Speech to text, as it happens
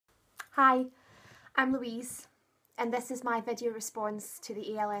Hi, I'm Louise, and this is my video response to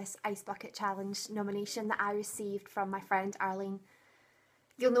the ALS Ice Bucket Challenge nomination that I received from my friend Arlene.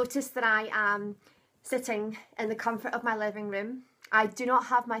 You'll notice that I am sitting in the comfort of my living room. I do not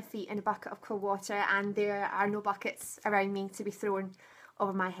have my feet in a bucket of cold water, and there are no buckets around me to be thrown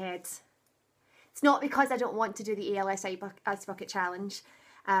over my head. It's not because I don't want to do the ALS Ice Bucket Challenge.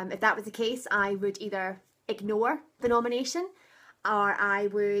 If that was the case, I would either ignore the nomination or I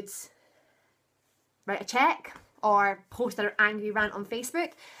would write a check or post an angry rant on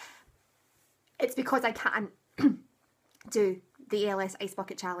Facebook. It's because I can't do the ALS Ice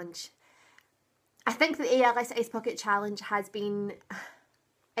Bucket Challenge. I think the ALS Ice Bucket Challenge has been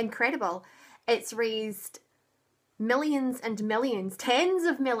incredible. It's raised millions and millions, tens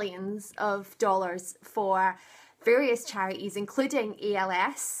of millions of dollars for various charities, including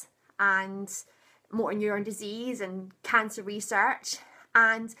ALS and motor neuron disease and cancer research.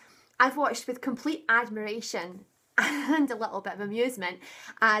 And I've watched with complete admiration and a little bit of amusement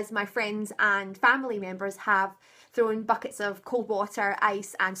as my friends and family members have thrown buckets of cold water,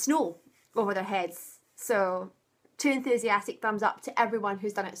 ice and snow over their heads. So 2 enthusiastic thumbs up to everyone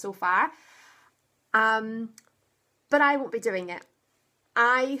who's done it so far. But I won't be doing it.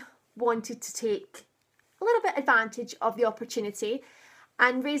 I wanted to take a little bit advantage of the opportunity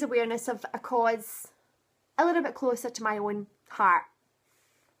and raise awareness of a cause a little bit closer to my own heart.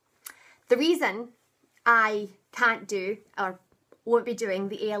 The reason I can't do or won't be doing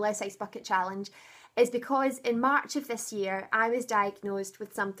the ALS Ice Bucket Challenge is because in March of this year I was diagnosed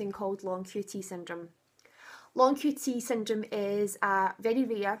with something called long QT syndrome. Long QT syndrome is a very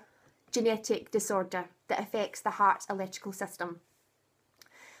rare genetic disorder that affects the heart's electrical system.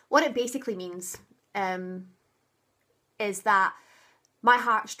 What it basically means is that my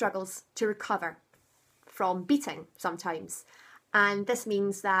heart struggles to recover from beating sometimes. And this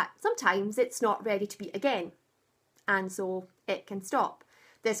means that sometimes it's not ready to beat again, and so it can stop.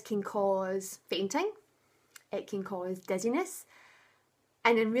 This can cause fainting, it can cause dizziness,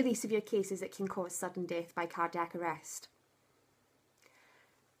 and in really severe cases it can cause sudden death by cardiac arrest.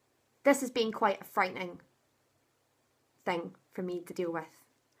 This has been quite a frightening thing for me to deal with.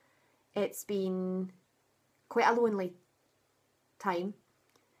 It's been quite a lonely time.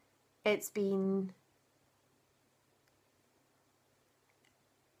 It's been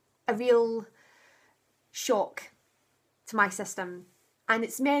a real shock to my system, and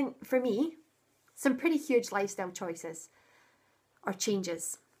it's meant for me some pretty huge lifestyle choices, or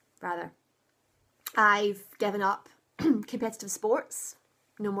changes rather. I've given up competitive sports,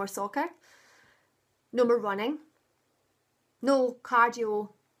 no more soccer, no more running, no cardio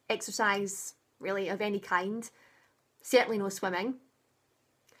exercise really of any kind, certainly no swimming,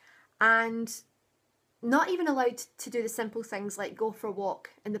 and not even allowed to do the simple things like go for a walk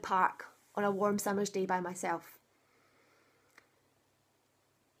in the park on a warm summer's day by myself.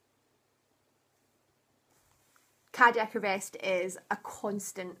 Cardiac arrest is a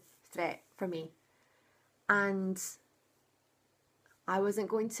constant threat for me, and I wasn't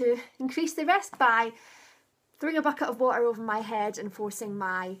going to increase the risk by throwing a bucket of water over my head and forcing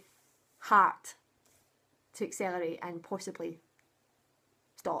my heart to accelerate and possibly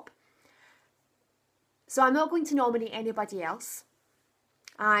stop. So I'm not going to nominate anybody else.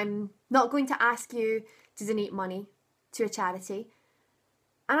 I'm not going to ask you to donate money to a charity.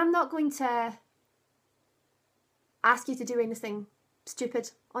 And I'm not going to ask you to do anything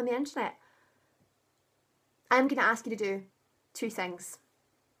stupid on the internet. I'm going to ask you to do 2 things.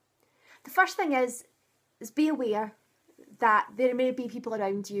 The first thing is be aware that there may be people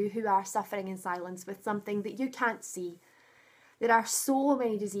around you who are suffering in silence with something that you can't see. There are so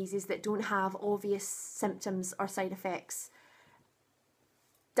many diseases that don't have obvious symptoms or side effects.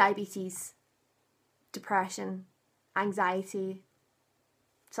 Diabetes, depression, anxiety,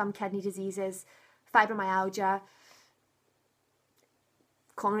 some kidney diseases, fibromyalgia,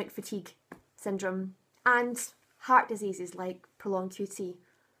 chronic fatigue syndrome, and heart diseases like prolonged QT.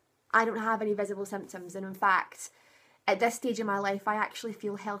 I don't have any visible symptoms, and in fact, at this stage in my life, I actually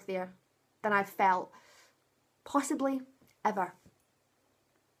feel healthier than I've felt possibly ever.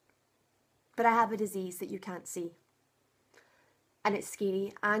 But I have a disease that you can't see, and it's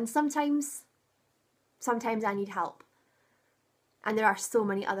scary, and sometimes I need help, and there are so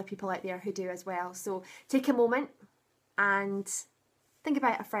many other people out there who do as well. So take a moment and think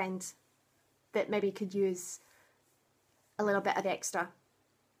about a friend that maybe could use a little bit of extra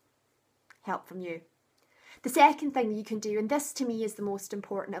help from you. The second thing that you can do, and this to me is the most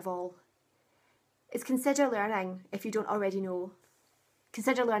important of all, is consider learning, if you don't already know,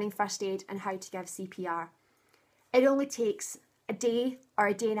 consider learning first aid and how to give CPR. It only takes a day or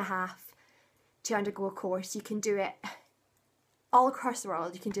a day and a half to undergo a course. You can do it all across the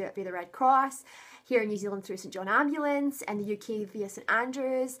world. You can do it via the Red Cross, here in New Zealand through St John Ambulance, in the UK via St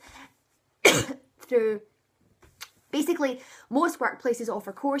Andrews, through basically most workplaces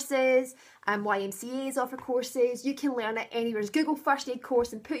offer courses, YMCAs offer courses. You can learn it anywhere. Just Google first aid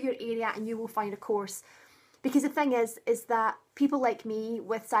course and put your area and you will find a course. Because the thing is that people like me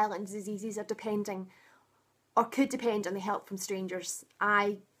with silent diseases are depending or could depend on the help from strangers.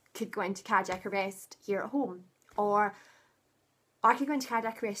 I could go into cardiac arrest here at home, or I could go into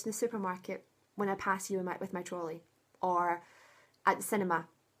cardiac arrest in the supermarket when I pass you with my trolley, or at the cinema,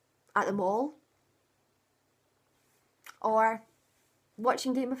 at the mall, or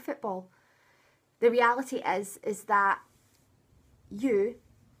watching a game of football. The reality is that you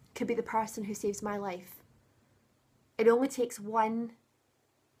could be the person who saves my life. It only takes one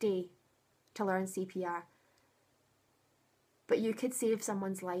day to learn CPR. But you could save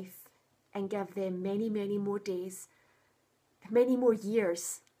someone's life and give them many, many more days, many more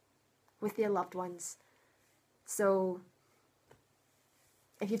years with their loved ones. So,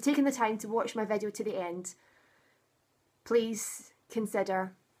 if you've taken the time to watch my video to the end, please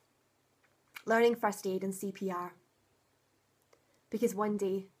consider learning first aid and CPR. Because one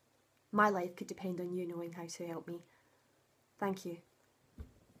day, my life could depend on you knowing how to help me. Thank you.